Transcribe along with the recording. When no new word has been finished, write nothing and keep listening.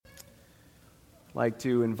I'd like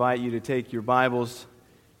to invite you to take your Bibles,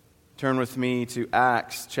 turn with me to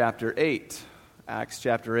Acts chapter 8. Acts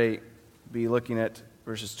chapter 8, be looking at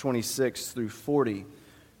verses 26 through 40.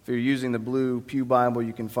 If you're using the blue Pew Bible,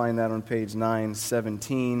 you can find that on page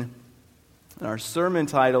 917. And our sermon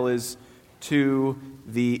title is To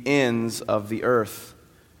the Ends of the Earth.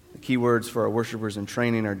 The key words for our worshipers in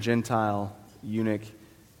training are Gentile, eunuch,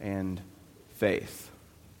 and faith.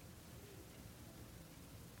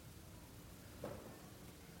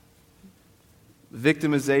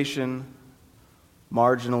 Victimization,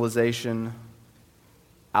 marginalization,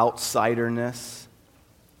 outsiderness.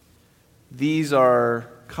 These are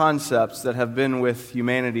concepts that have been with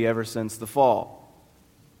humanity ever since the fall.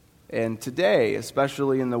 And today,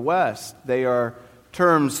 especially in the West, they are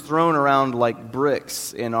terms thrown around like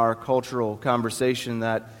bricks in our cultural conversation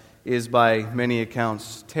that is, by many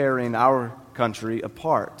accounts, tearing our country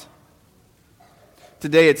apart.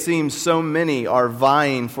 Today, it seems so many are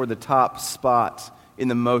vying for the top spot in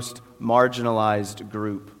the most marginalized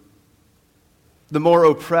group. The more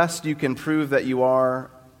oppressed you can prove that you are,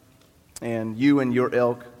 and you and your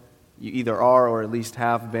ilk, you either are or at least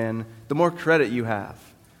have been, the more credit you have,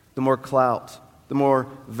 the more clout, the more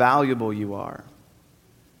valuable you are.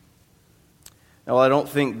 Now, I don't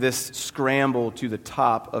think this scramble to the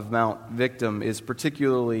top of Mount Victim is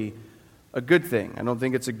particularly a good thing. I don't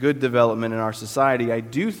think it's a good development in our society. I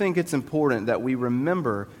do think it's important that we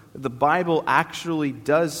remember that the Bible actually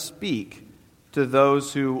does speak to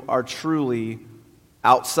those who are truly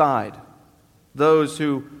outside, those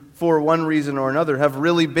who, for one reason or another, have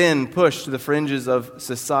really been pushed to the fringes of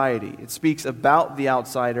society. It speaks about the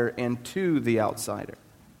outsider and to the outsider.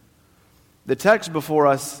 The text before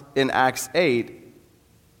us in Acts 8,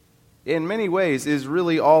 in many ways, is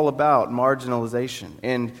really all about marginalization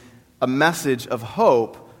and a message of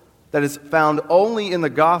hope that is found only in the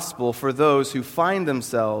gospel for those who find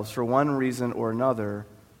themselves, for one reason or another,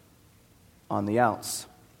 on the outs.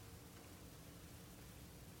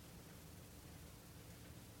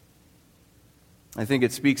 I think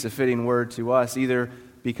it speaks a fitting word to us, either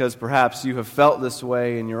because perhaps you have felt this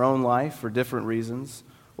way in your own life for different reasons,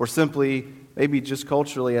 or simply, maybe just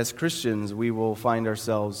culturally as Christians, we will find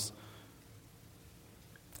ourselves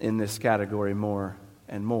in this category more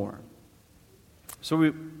and more. So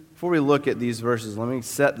before we look at these verses, let me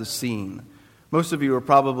set the scene. Most of you are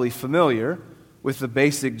probably familiar with the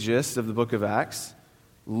basic gist of the book of Acts.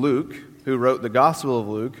 Luke, who wrote the Gospel of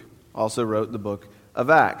Luke, also wrote the book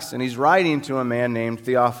of Acts. And he's writing to a man named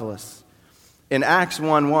Theophilus. In Acts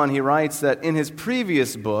 1:1, he writes that in his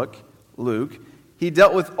previous book, Luke, he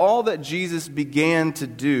dealt with all that Jesus began to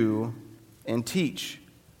do and teach.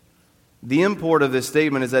 The import of this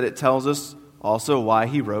statement is that it tells us also why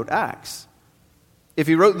he wrote Acts. If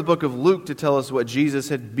he wrote the book of Luke to tell us what Jesus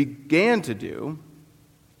had began to do,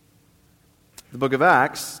 the book of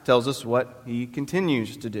Acts tells us what he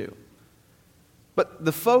continues to do. But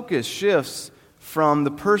the focus shifts from the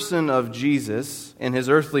person of Jesus and his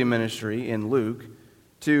earthly ministry in Luke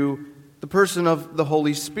to the person of the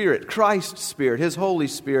Holy Spirit, Christ's Spirit, his Holy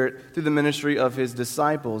Spirit, through the ministry of his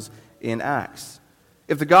disciples in Acts.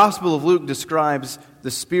 If the Gospel of Luke describes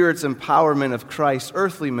the Spirit's empowerment of Christ's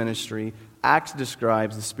earthly ministry, Acts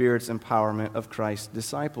describes the Spirit's empowerment of Christ's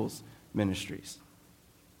disciples' ministries.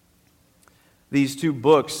 These two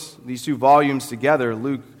books, these two volumes together,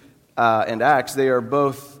 Luke and Acts, they are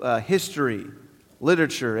both history,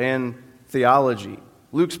 literature, and theology.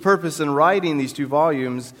 Luke's purpose in writing these two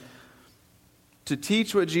volumes to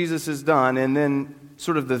teach what Jesus has done, and then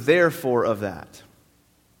sort of the therefore of that,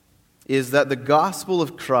 is that the gospel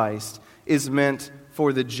of Christ is meant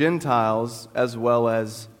for the Gentiles as well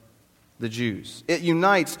as the Jews. It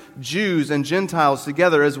unites Jews and Gentiles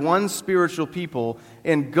together as one spiritual people,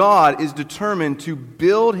 and God is determined to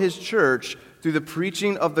build his church through the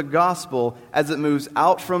preaching of the gospel as it moves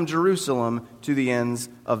out from Jerusalem to the ends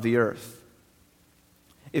of the earth.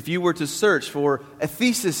 If you were to search for a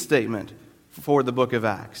thesis statement for the book of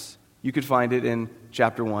Acts, you could find it in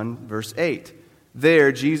chapter 1, verse 8.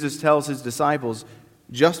 There, Jesus tells his disciples,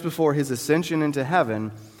 just before his ascension into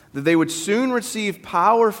heaven, that they would soon receive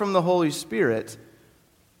power from the Holy Spirit,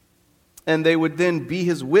 and they would then be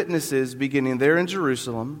his witnesses beginning there in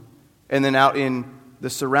Jerusalem, and then out in the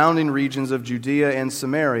surrounding regions of Judea and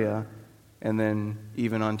Samaria, and then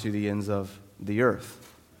even unto the ends of the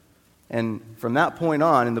earth. And from that point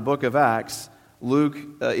on in the book of Acts, Luke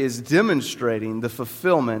is demonstrating the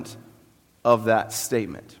fulfillment of that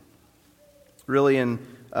statement. Really, in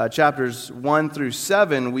chapters 1 through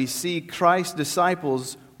 7, we see Christ's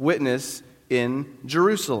disciples witness in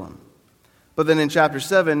Jerusalem. But then in chapter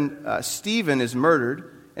 7, Stephen is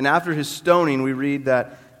murdered, And after his stoning, we read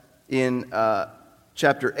that in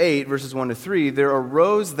chapter 8, verses 1 to 3, there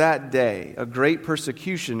arose that day a great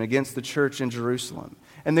persecution against the church in Jerusalem.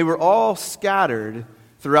 And they were all scattered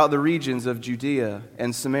throughout the regions of Judea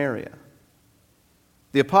and Samaria.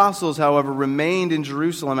 The apostles, however, remained in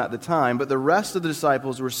Jerusalem at the time, but the rest of the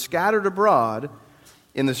disciples were scattered abroad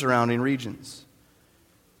in the surrounding regions.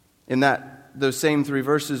 In those same 3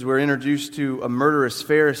 verses, we're introduced to a murderous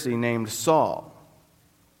Pharisee named Saul.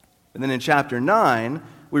 And then in chapter 9,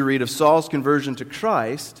 we read of Saul's conversion to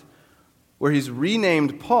Christ, where he's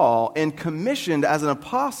renamed Paul and commissioned as an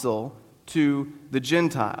apostle to the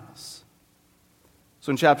Gentiles.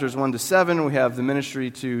 So in chapters 1 to 7, we have the ministry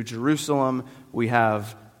to Jerusalem. We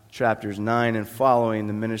have chapters 9 and following,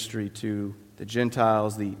 the ministry to the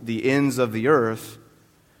Gentiles, the ends of the earth.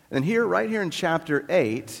 And then here, right here in chapter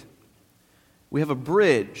 8, we have a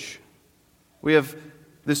bridge. We have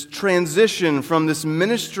this transition from this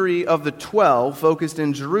ministry of the 12 focused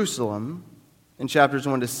in Jerusalem in chapters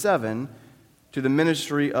 1 to 7 to the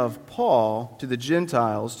ministry of Paul to the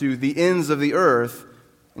Gentiles, to the ends of the earth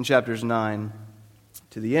in chapters 9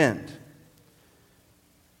 to the end.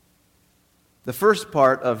 The first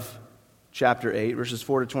part of chapter 8, verses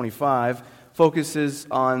 4 to 25, focuses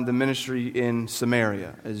on the ministry in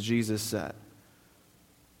Samaria, as Jesus said.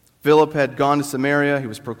 Philip had gone to Samaria. He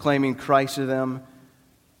was proclaiming Christ to them.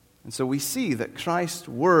 And so we see that Christ's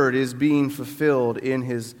word is being fulfilled in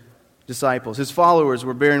his disciples. His followers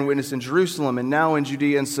were bearing witness in Jerusalem and now in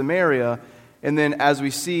Judea and Samaria. And then as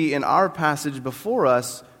we see in our passage before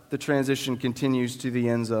us, the transition continues to the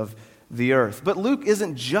ends of the earth. But Luke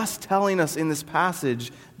isn't just telling us in this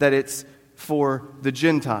passage that it's for the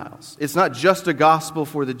Gentiles. It's not just a gospel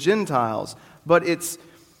for the Gentiles, but it's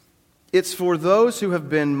for those who have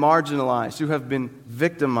been marginalized, who have been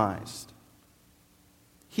victimized.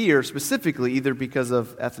 Here, specifically, either because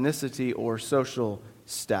of ethnicity or social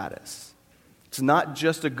status. It's not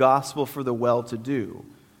just a gospel for the well-to-do,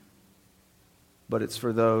 but it's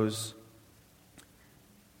for those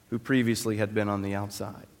who previously had been on the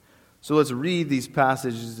outside. So let's read these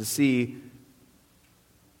passages to see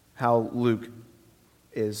how Luke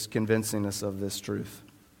is convincing us of this truth.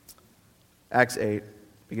 Acts 8,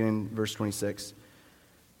 beginning verse 26.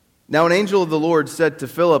 Now an angel of the Lord said to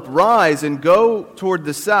Philip, "Rise and go toward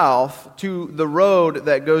the south to the road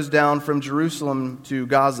that goes down from Jerusalem to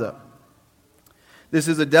Gaza. This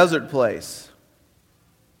is a desert place."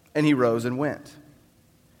 And he rose and went.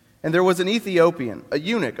 And there was an Ethiopian, a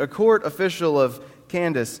eunuch, a court official of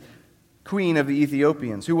Candace, queen of the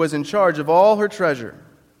Ethiopians, who was in charge of all her treasure.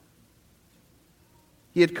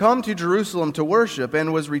 He had come to Jerusalem to worship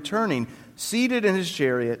and was returning, seated in his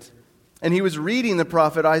chariot, and he was reading the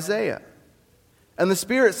prophet Isaiah. And the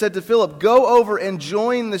Spirit said to Philip, "Go over and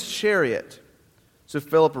join this chariot." So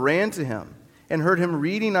Philip ran to him and heard him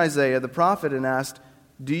reading Isaiah the prophet and asked,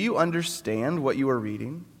 "Do you understand what you are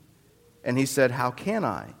reading?" And he said, "How can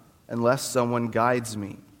I, unless someone guides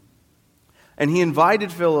me?" And he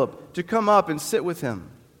invited Philip to come up and sit with him.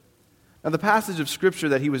 Now the passage of Scripture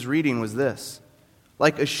that he was reading was this: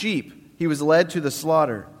 "Like a sheep, he was led to the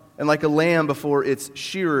slaughter, and like a lamb before its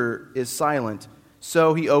shearer is silent,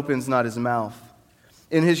 so he opens not his mouth.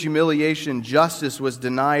 In his humiliation, justice was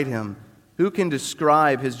denied him. Who can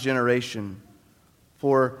describe his generation?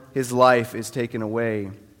 For his life is taken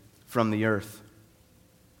away from the earth."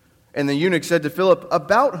 And the eunuch said to Philip,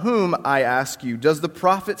 "About whom, I ask you, does the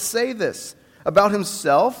prophet say this? About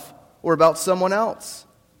himself or about someone else?"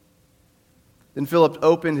 Then Philip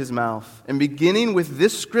opened his mouth, and beginning with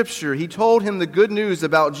this scripture, he told him the good news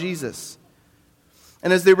about Jesus.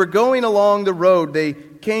 And as they were going along the road, they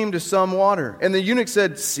came to some water. And the eunuch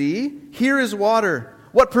said, "See, here is water.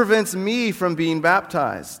 What prevents me from being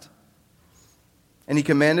baptized?" And he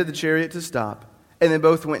commanded the chariot to stop, and they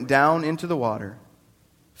both went down into the water,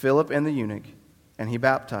 Philip and the eunuch, and he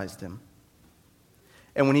baptized him.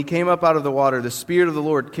 And when he came up out of the water, the Spirit of the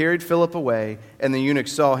Lord carried Philip away, and the eunuch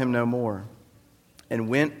saw him no more, and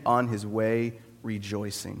went on his way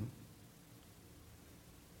rejoicing.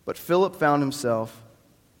 But Philip found himself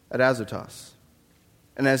at Azotus.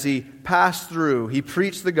 And as he passed through, he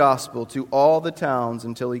preached the gospel to all the towns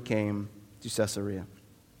until he came to Caesarea.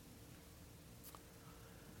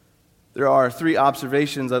 There are 3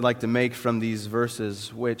 observations I'd like to make from these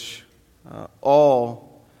verses, which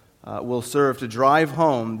all will serve to drive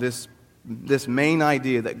home this main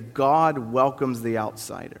idea that God welcomes the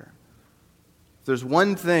outsider. If there's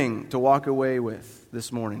one thing to walk away with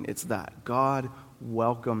this morning, it's that. God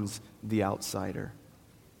welcomes the outsider.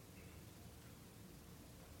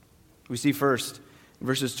 We see first, in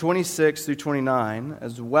verses 26 through 29,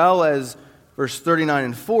 as well as verse 39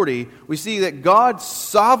 and 40, we see that God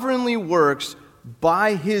sovereignly works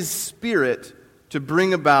by His Spirit to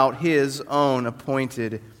bring about His own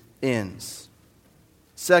appointed ends.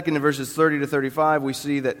 Second, in verses 30 to 35, we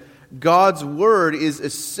see that God's Word is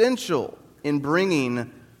essential in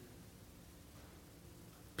bringing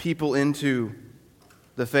people into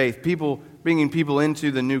the faith, bringing people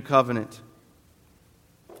into the new covenant.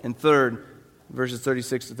 And third, verses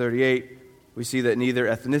 36 to 38, we see that neither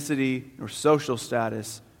ethnicity nor social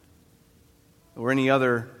status or any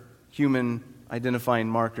other human identifying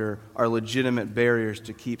marker are legitimate barriers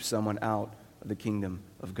to keep someone out of the kingdom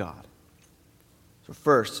of God. So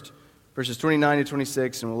first, verses 29 to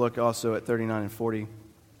 26, and we'll look also at 39 and 40,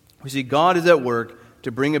 we see God is at work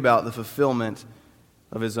to bring about the fulfillment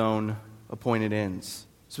of His own appointed ends.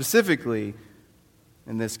 Specifically,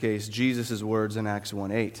 in this case, Jesus' words in Acts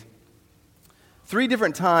 1:8. 3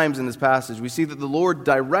 different times in this passage, we see that the Lord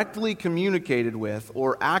directly communicated with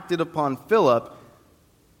or acted upon Philip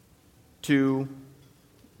to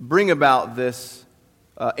bring about this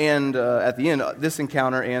at the end, this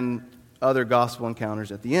encounter and other gospel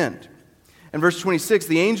encounters at the end. In verse 26,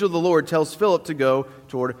 the angel of the Lord tells Philip to go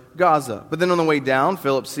toward Gaza. But then on the way down,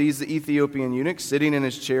 Philip sees the Ethiopian eunuch sitting in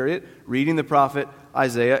his chariot, reading the prophet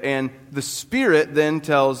Isaiah, and the Spirit then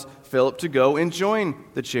tells Philip to go and join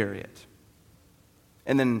the chariot.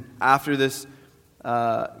 And then after this,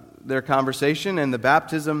 their conversation and the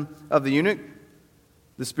baptism of the eunuch,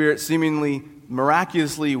 the Spirit seemingly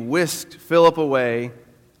miraculously whisked Philip away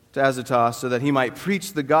to Azotus so that he might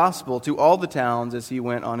preach the gospel to all the towns as he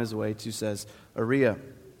went on his way to Caesarea.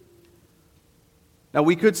 Now,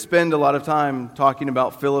 we could spend a lot of time talking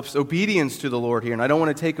about Philip's obedience to the Lord here, and I don't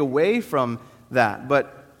want to take away from that,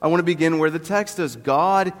 but I want to begin where the text does.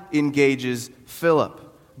 God engages Philip.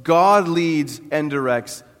 God leads and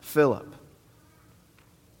directs Philip.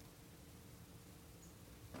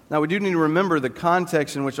 Now, we do need to remember the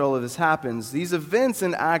context in which all of this happens. These events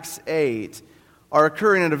in Acts 8 are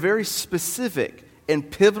occurring at a very specific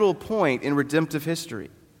and pivotal point in redemptive history.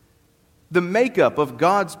 The makeup of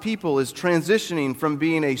God's people is transitioning from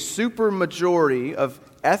being a supermajority of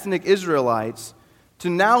ethnic Israelites to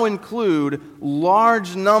now include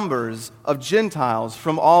large numbers of Gentiles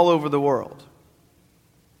from all over the world.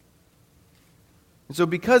 And so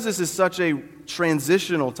because this is such a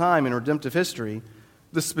transitional time in redemptive history,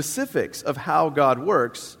 the specifics of how God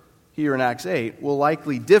works here in Acts 8 will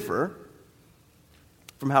likely differ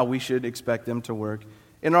from how we should expect them to work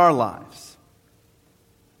in our lives.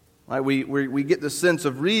 Right? We get the sense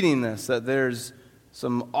of reading this that there's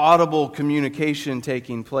some audible communication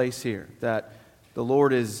taking place here, that the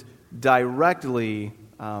Lord is directly,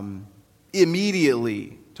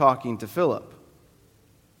 immediately talking to Philip.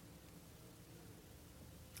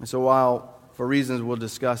 And so while, for reasons we'll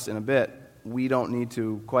discuss in a bit, we don't need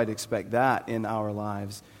to quite expect that in our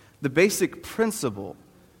lives, the basic principle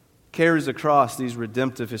carries across these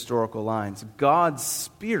redemptive historical lines. God's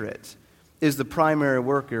Spirit is the primary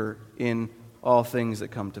worker in all things that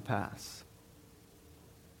come to pass.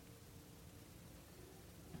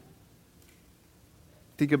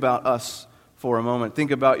 Think about us for a moment. Think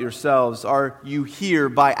about yourselves. Are you here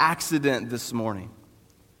by accident this morning?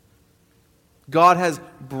 God has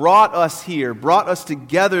brought us here, brought us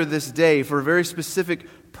together this day for a very specific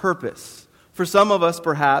purpose. For some of us,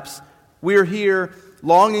 perhaps, we're here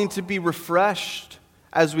longing to be refreshed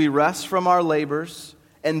as we rest from our labors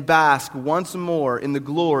and bask once more in the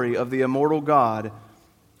glory of the immortal God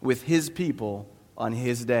with His people on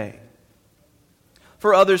His day.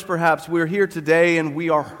 For others, perhaps, we're here today and we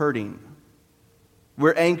are hurting.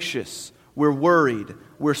 We're anxious. We're worried.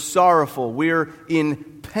 We're sorrowful. We're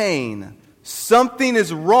in pain. Something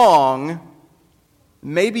is wrong.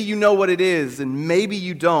 Maybe you know what it is, and maybe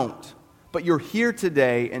you don't. But you're here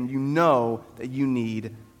today, and you know that you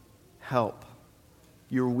need help.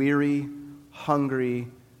 You're weary, hungry,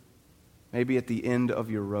 maybe at the end of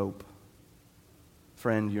your rope.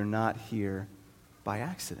 Friend, you're not here by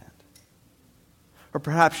accident. Or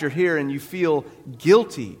perhaps you're here and you feel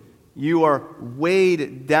guilty. You are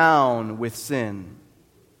weighed down with sin.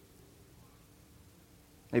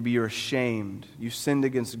 Maybe you're ashamed. You've sinned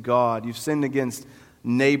against God. You've sinned against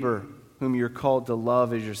neighbor whom you're called to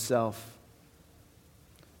love as yourself.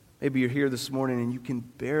 Maybe you're here this morning and you can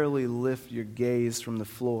barely lift your gaze from the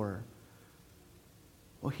floor.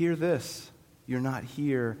 Well, hear this. You're not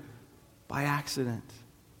here by accident.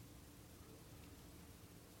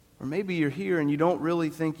 Or maybe you're here and you don't really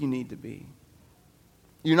think you need to be.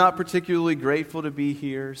 You're not particularly grateful to be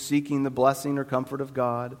here, seeking the blessing or comfort of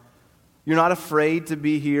God. You're not afraid to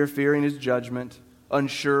be here, fearing His judgment,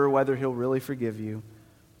 unsure whether He'll really forgive you.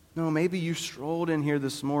 No, maybe you strolled in here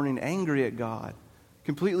this morning angry at God,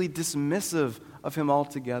 completely dismissive of Him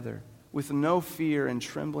altogether, with no fear and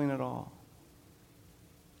trembling at all.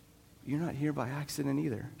 You're not here by accident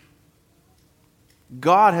either.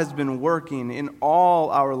 God has been working in all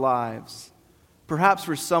our lives. Perhaps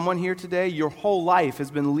for someone here today, your whole life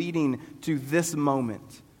has been leading to this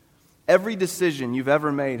moment. Every decision you've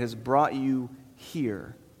ever made has brought you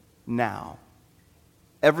here, now.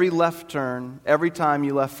 Every left turn, every time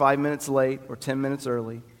you left 5 minutes late or 10 minutes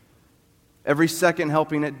early, every second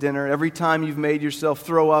helping at dinner, every time you've made yourself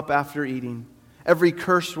throw up after eating, every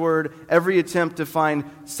curse word, every attempt to find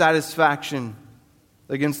satisfaction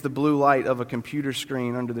against the blue light of a computer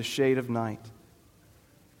screen under the shade of night,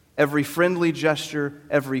 every friendly gesture,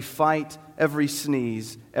 every fight, every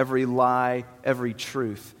sneeze, every lie, every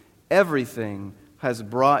truth, everything has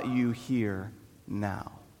brought you here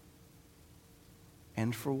now.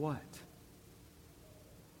 And for what?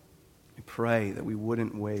 I pray that we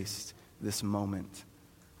wouldn't waste this moment.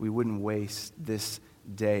 We wouldn't waste this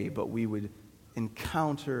day, but we would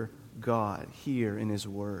encounter God here in His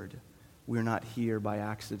Word. We're not here by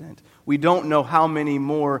accident. We don't know how many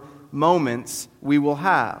more moments we will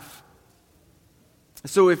have.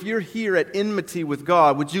 So if you're here at enmity with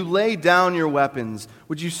God, would you lay down your weapons?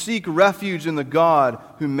 Would you seek refuge in the God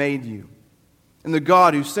who made you? And the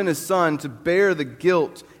God who sent His Son to bear the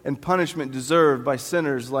guilt and punishment deserved by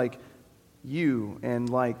sinners like you and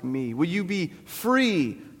like me? Will you be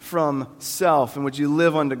free from self, and would you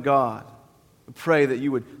live unto God? I pray that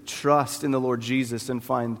you would trust in the Lord Jesus and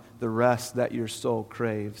find the rest that your soul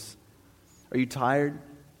craves. Are you tired?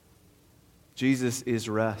 Jesus is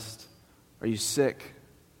rest. Are you sick?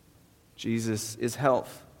 Jesus is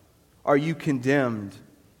health. Are you condemned?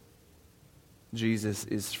 Jesus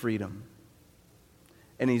is freedom.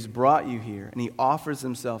 And He's brought you here, and He offers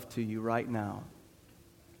Himself to you right now.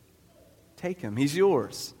 Take Him. He's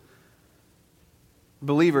yours.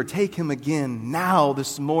 Believer, take Him again now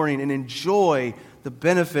this morning and enjoy the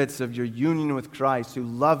benefits of your union with Christ, who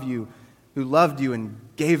loved you and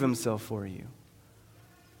gave Himself for you.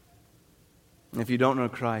 And if you don't know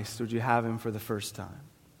Christ, would you have Him for the first time?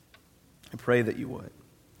 I pray that you would.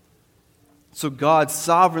 So God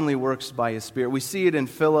sovereignly works by His Spirit. We see it in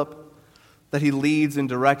Philip, that he leads and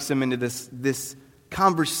directs him into this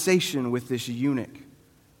conversation with this eunuch.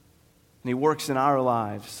 And He works in our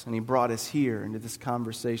lives, and He brought us here into this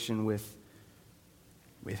conversation with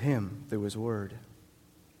Him through His Word.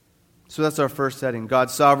 So that's our first heading.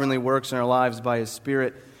 God sovereignly works in our lives by His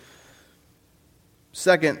Spirit.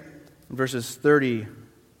 Second, verses 30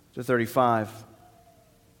 to 35.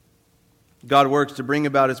 God works to bring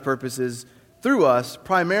about His purposes through us,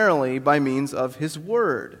 primarily by means of His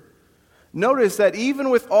Word. Notice that even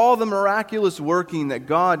with all the miraculous working that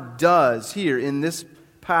God does here in this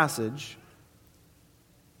passage,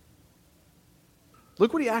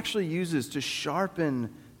 look what He actually uses to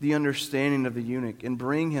sharpen the understanding of the eunuch and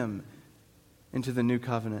bring him into the new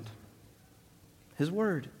covenant. His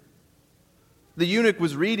Word. The eunuch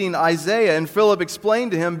was reading Isaiah, and Philip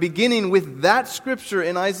explained to him, beginning with that scripture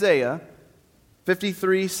in Isaiah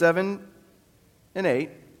 53, 7 and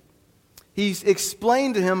 8, he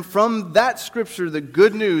explained to him from that scripture the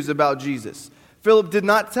good news about Jesus. Philip did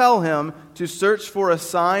not tell him to search for a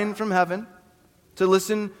sign from heaven, to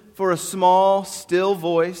listen for a small, still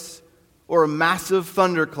voice, or a massive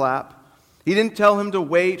thunderclap. He didn't tell him to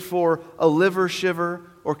wait for a liver shiver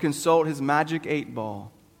or consult his magic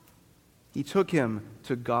 8-ball. He took him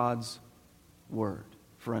to God's Word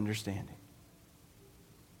for understanding.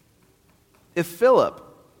 If Philip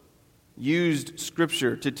used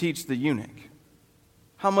Scripture to teach the eunuch,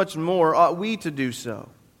 how much more ought we to do so?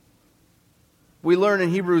 We learn in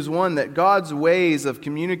Hebrews 1 that God's ways of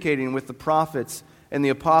communicating with the prophets and the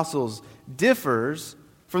apostles differs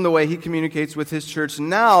from the way He communicates with His church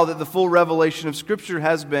now that the full revelation of Scripture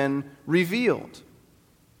has been revealed.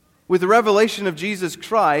 With the revelation of Jesus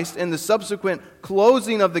Christ and the subsequent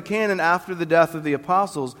closing of the canon after the death of the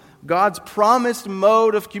apostles, God's promised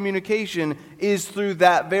mode of communication is through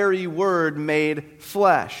that very Word made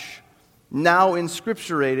flesh, now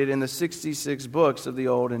inscripturated in the 66 books of the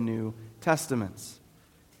Old and New Testaments.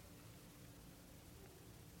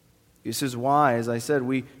 This is why, as I said,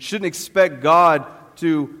 we shouldn't expect God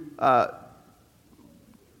to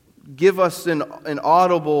give us an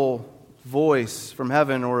audible voice from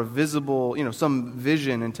heaven or a visible, some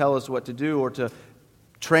vision and tell us what to do, or to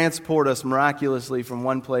transport us miraculously from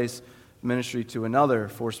one place of ministry to another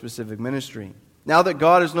for specific ministry. Now that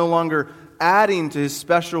God is no longer adding to His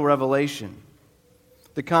special revelation,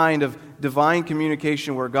 the kind of divine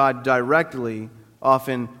communication where God directly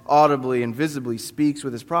often audibly and visibly speaks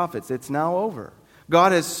with his prophets. It's now over.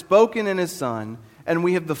 God has spoken in his Son, and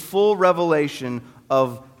we have the full revelation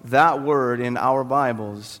of that word in our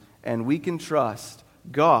Bibles, and we can trust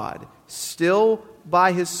God still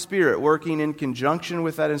by his Spirit working in conjunction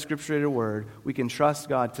with that inscripturated word. We can trust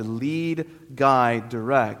God to lead, guide,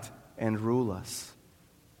 direct, and rule us.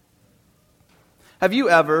 Have you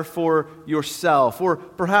ever, for yourself, or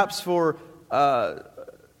perhaps for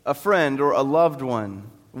a friend or a loved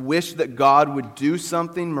one, wished that God would do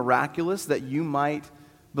something miraculous that you might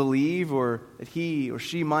believe, or that he or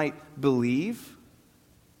she might believe?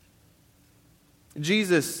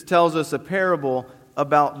 Jesus tells us a parable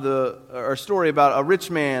about a story about a rich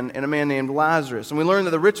man and a man named Lazarus. And we learn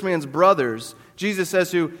that the rich man's brothers, Jesus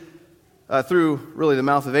says, who, through really the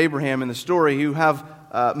mouth of Abraham in the story, who have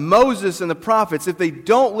Moses and the prophets, if they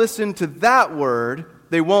don't listen to that word,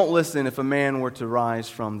 they won't listen if a man were to rise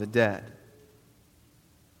from the dead.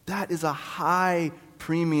 That is a high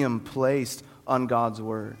premium placed on God's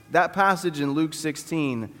word. That passage in Luke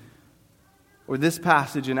 16, or this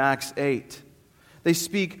passage in Acts 8, they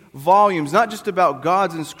speak volumes, not just about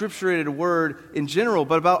God's inscripturated word in general,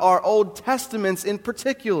 but about our Old Testaments in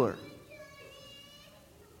particular.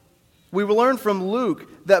 We will learn from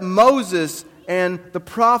Luke that Moses and the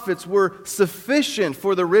prophets were sufficient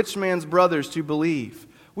for the rich man's brothers to believe.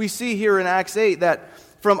 We see here in Acts 8 that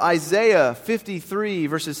from Isaiah 53,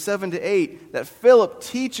 verses 7 to 8, that Philip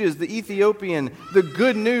teaches the Ethiopian the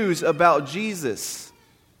good news about Jesus.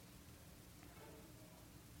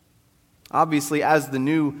 Obviously, as the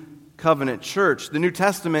New Covenant church, the New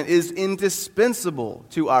Testament is indispensable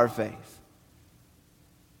to our faith.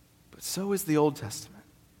 But so is the Old Testament.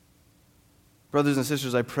 Brothers and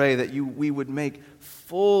sisters, I pray that we would make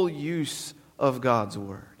full use of God's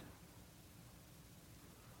Word.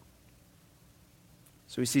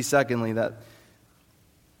 So we see, secondly, that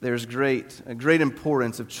there's a great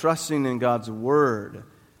importance of trusting in God's Word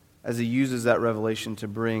as He uses that revelation to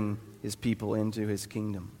bring His people into His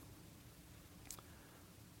kingdom.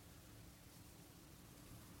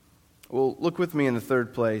 Well, look with me in the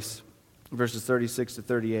third place, verses 36 to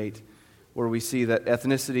 38, where we see that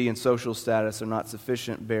ethnicity and social status are not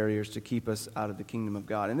sufficient barriers to keep us out of the kingdom of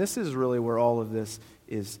God. And this is really where all of this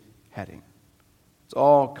is heading. It's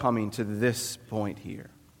all coming to this point here.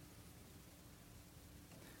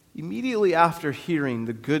 Immediately after hearing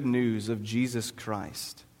the good news of Jesus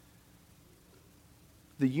Christ,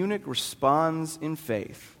 the eunuch responds in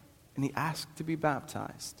faith, and he asks to be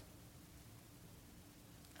baptized.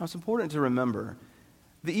 Now, it's important to remember,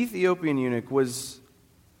 the Ethiopian eunuch was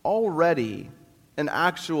already an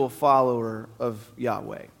actual follower of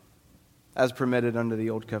Yahweh, as permitted under the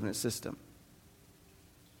Old Covenant system.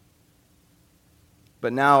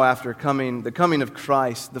 But now, after the coming of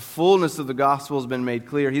Christ, the fullness of the gospel has been made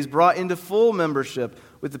clear. He's brought into full membership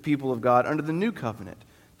with the people of God under the new covenant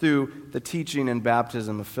through the teaching and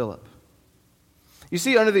baptism of Philip. You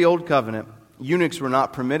see, under the Old Covenant, eunuchs were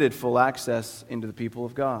not permitted full access into the people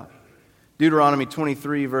of God. Deuteronomy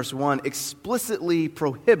 23, verse 1, explicitly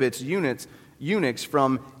prohibits eunuchs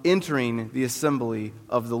from entering the assembly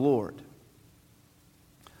of the Lord.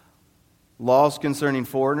 Laws concerning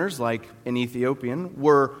foreigners, like an Ethiopian,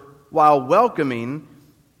 were, while welcoming,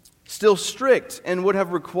 still strict and would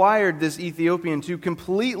have required this Ethiopian to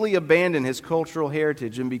completely abandon his cultural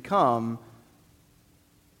heritage and become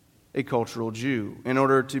a cultural Jew in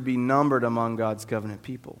order to be numbered among God's covenant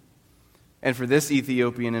people. And for this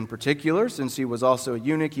Ethiopian in particular, since he was also a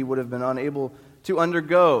eunuch, he would have been unable to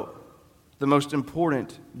undergo the most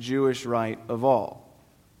important Jewish rite of all,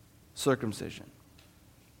 circumcision.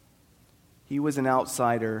 He was an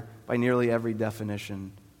outsider by nearly every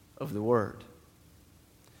definition of the word.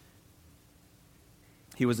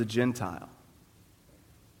 He was a Gentile.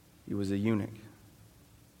 He was a eunuch.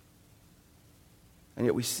 And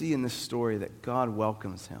yet we see in this story that God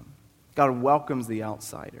welcomes him. God welcomes the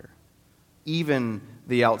outsider, even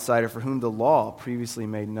the outsider for whom the law previously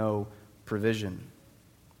made no provision.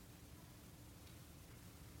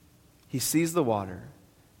 He sees the water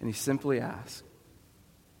and he simply asks,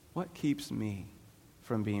 "What keeps me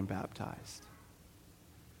from being baptized?"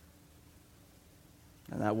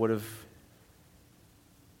 And that would have,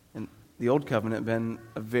 in the Old Covenant, been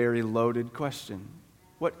a very loaded question.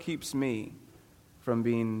 What keeps me from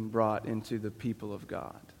being brought into the people of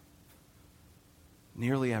God?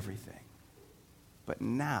 Nearly everything. But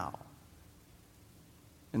now,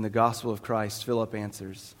 in the gospel of Christ, Philip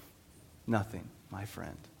answers, "Nothing, my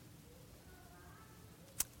friend."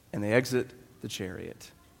 And they exit the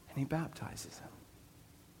chariot, and he baptizes him.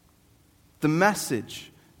 The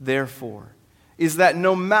message, therefore, is that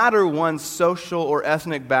no matter one's social or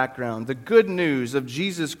ethnic background, the good news of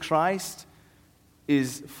Jesus Christ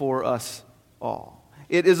is for us all.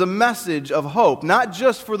 It is a message of hope, not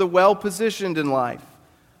just for the well-positioned in life,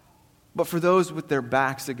 but for those with their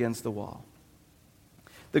backs against the wall.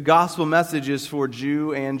 The gospel message is for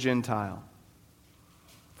Jew and Gentile,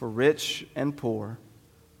 for rich and poor,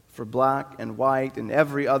 for black and white and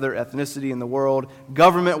every other ethnicity in the world,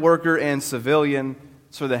 government worker and civilian.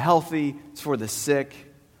 It's for the healthy, it's for the sick.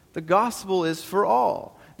 The gospel is for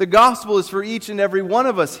all. The gospel is for each and every one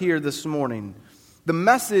of us here this morning. The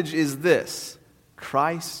message is this: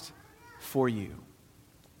 Christ for you.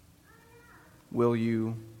 Will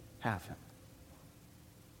you have him?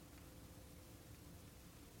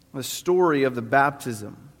 The story of the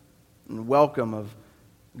baptism and welcome of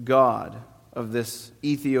God of this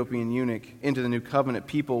Ethiopian eunuch into the new covenant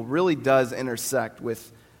people really does intersect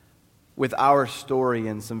with our story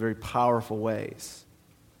in some very powerful ways.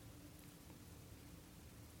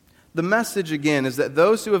 The message, again, is that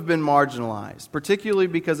those who have been marginalized, particularly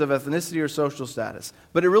because of ethnicity or social status,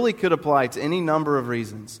 but it really could apply to any number of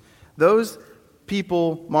reasons, those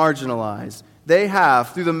people marginalized, they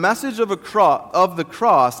have, through the message of the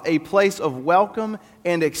cross, a place of welcome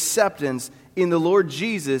and acceptance in the Lord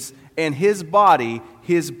Jesus and His body,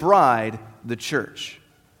 His bride, the church.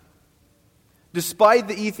 Despite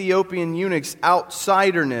the Ethiopian eunuch's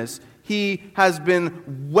outsiderness, he has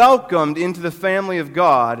been welcomed into the family of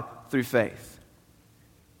God through faith.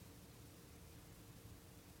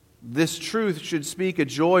 This truth should speak a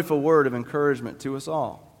joyful word of encouragement to us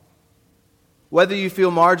all. Whether you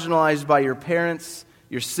feel marginalized by your parents,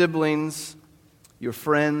 your siblings, your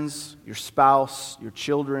friends, your spouse, your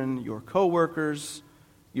children, your co-workers,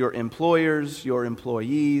 your employers, your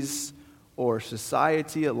employees, or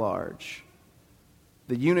society at large,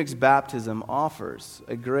 the eunuch's baptism offers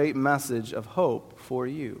a great message of hope for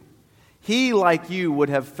you. He, like you, would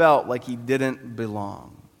have felt like he didn't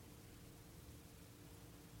belong.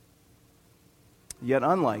 Yet,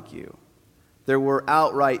 unlike you, there were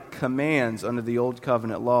outright commands under the Old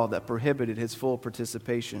Covenant law that prohibited his full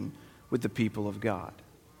participation with the people of God.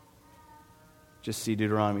 Just see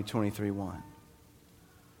Deuteronomy 23:1.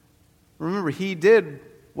 Remember, he did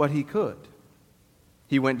what he could.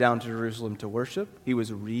 He went down to Jerusalem to worship. He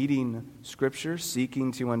was reading Scripture,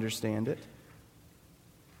 seeking to understand it.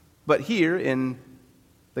 But here, in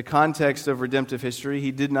the context of redemptive history,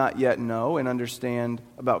 he did not yet know and understand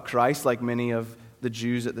about Christ like many of the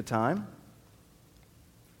Jews at the time.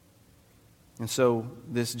 And so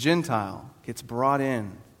this Gentile gets brought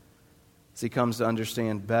in as he comes to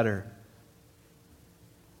understand better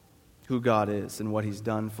who God is and what He's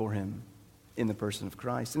done for him in the person of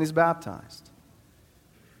Christ. And he's baptized.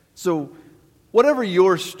 So whatever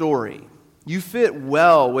your story, you fit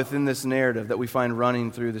well within this narrative that we find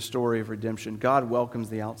running through the story of redemption. God welcomes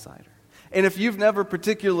the outsider. And if you've never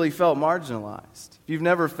particularly felt marginalized, if you've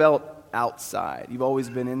never felt outside, you've always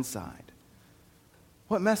been inside,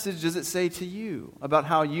 what message does it say to you about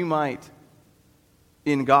how you might,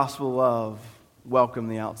 in gospel love, welcome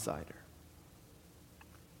the outsider?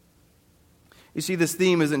 You see, this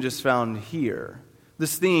theme isn't just found here.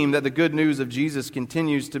 This theme that the good news of Jesus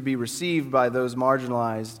continues to be received by those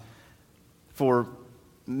marginalized for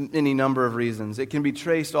any number of reasons. It can be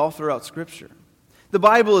traced all throughout Scripture. The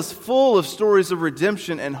Bible is full of stories of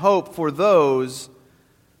redemption and hope for those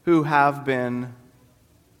who have been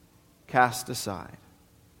cast aside.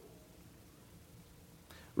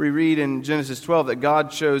 We read in Genesis 12 that God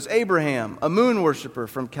chose Abraham, a moon worshiper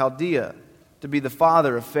from Chaldea, to be the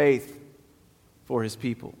father of faith for His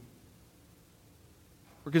people.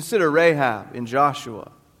 Or consider Rahab in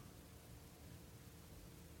Joshua,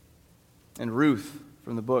 and Ruth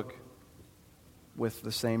from the book with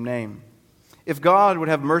the same name. If God would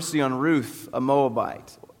have mercy on Ruth, a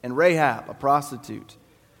Moabite, and Rahab, a prostitute,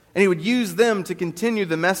 and He would use them to continue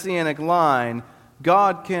the messianic line,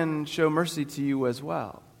 God can show mercy to you as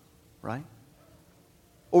well, right?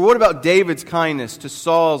 Or what about David's kindness to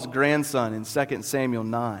Saul's grandson in 2 Samuel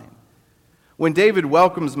 9? When David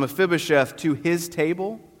welcomes Mephibosheth to his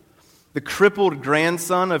table, the crippled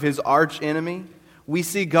grandson of his arch enemy, we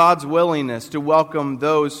see God's willingness to welcome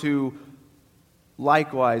those who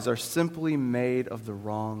likewise are simply made of the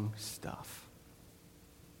wrong stuff.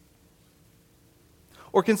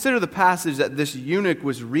 Or consider the passage that this eunuch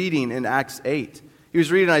was reading in Acts 8. He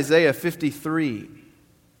was reading Isaiah 53.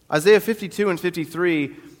 Isaiah 52 and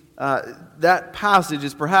 53, that passage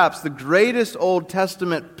is perhaps the greatest Old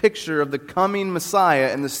Testament picture of the coming Messiah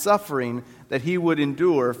and the suffering that He would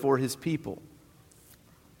endure for His people.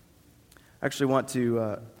 I actually want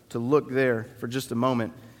to look there for just a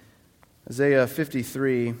moment. Isaiah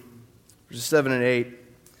 53, verses 7 and 8,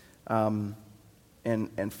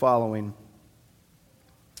 and following.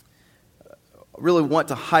 I really want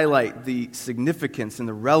to highlight the significance and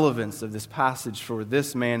the relevance of this passage for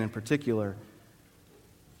this man in particular.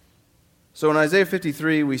 So in Isaiah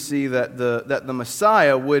 53, we see that the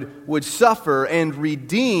Messiah would suffer and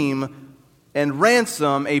redeem and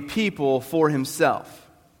ransom a people for himself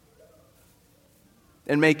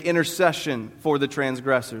and make intercession for the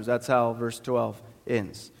transgressors. That's how verse 12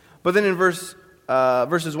 ends. But then in verses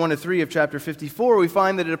 1 to 3 of chapter 54, we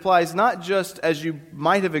find that it applies not just, as you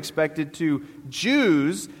might have expected, to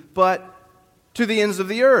Jews, but to the ends of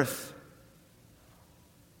the earth.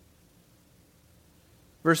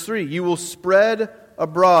 Verse 3, you will spread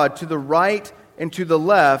abroad to the right and to the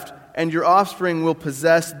left, and your offspring will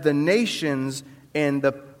possess the nations and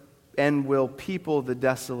will people the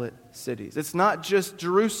desolate cities. It's not just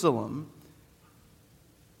Jerusalem,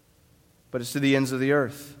 but it's to the ends of the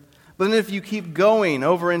earth. But then if you keep going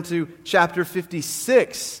over into chapter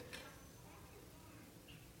 56,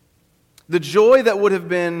 the joy that would have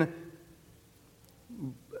been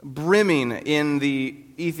brimming in the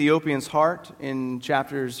Ethiopian's heart in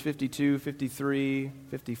chapters 52, 53,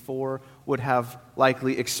 54 would have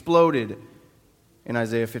likely exploded in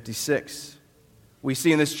Isaiah 56. We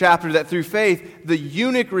see in this chapter that through faith, the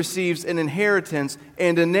eunuch receives an inheritance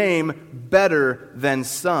and a name better than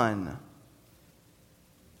son.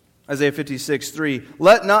 Isaiah 56:3.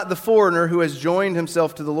 Let not the foreigner who has joined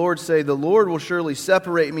himself to the Lord say, the Lord will surely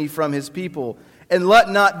separate me from his people. And let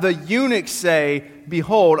not the eunuch say,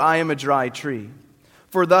 behold, I am a dry tree.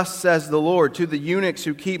 For thus says the Lord, to the eunuchs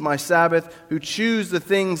who keep my Sabbath, who choose the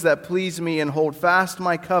things that please me and hold fast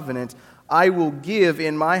my covenant, I will give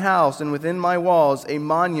in my house and within my walls a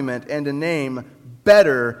monument and a name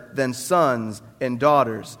better than sons and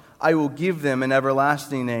daughters. I will give them an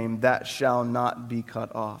everlasting name that shall not be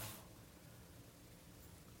cut off.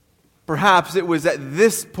 Perhaps it was at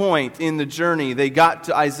this point in the journey they got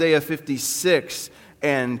to Isaiah 56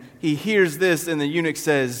 and he hears this and the eunuch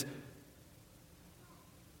says,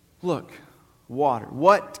 look, water.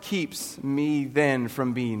 What keeps me then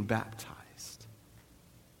from being baptized?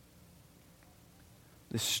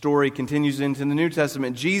 This story continues into the New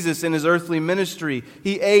Testament. Jesus in his earthly ministry,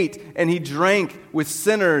 he ate and he drank with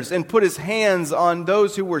sinners and put his hands on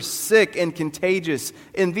those who were sick and contagious.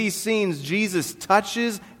 In these scenes, Jesus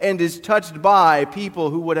touches and is touched by people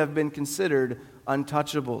who would have been considered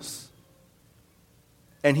untouchables.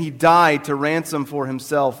 And he died to ransom for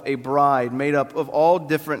himself a bride made up of all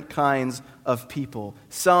different kinds of people.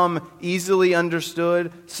 Some easily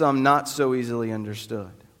understood, some not so easily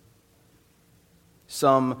understood.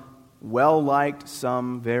 Some well-liked,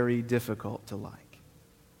 some very difficult to like.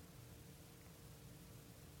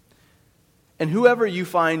 And whoever you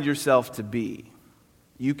find yourself to be,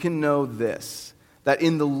 you can know this, that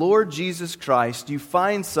in the Lord Jesus Christ you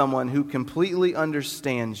find someone who completely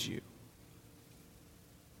understands you.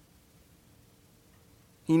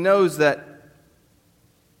 He knows that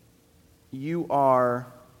you are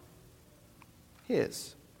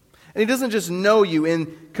His. And He doesn't just know you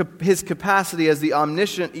in His capacity as the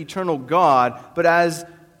omniscient, eternal God, but as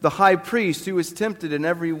the high priest who is tempted in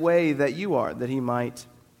every way that you are, that He might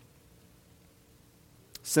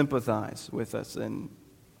sympathize with us and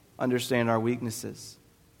understand our weaknesses.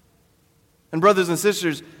 And brothers and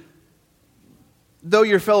sisters, though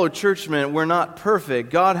your fellow churchmen were not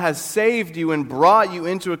perfect, God has saved you and brought you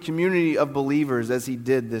into a community of believers as He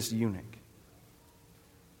did this eunuch.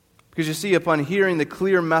 Because you see, upon hearing the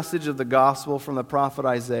clear message of the gospel from the prophet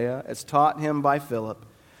Isaiah, as taught him by Philip,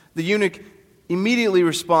 the eunuch immediately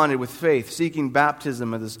responded with faith, seeking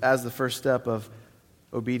baptism as the first step of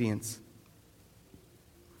obedience.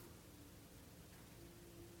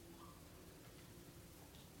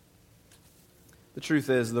 The truth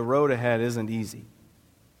is, the road ahead isn't easy.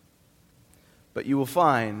 But you will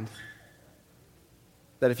find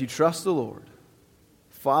that if you trust the Lord,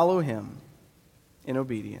 follow Him in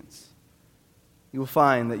obedience, you will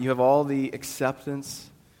find that you have all the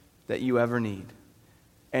acceptance that you ever need.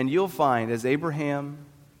 And you'll find, as Abraham,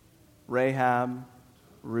 Rahab,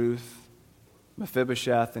 Ruth,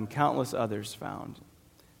 Mephibosheth, and countless others found,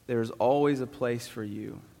 there is always a place for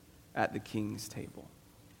you at the King's table.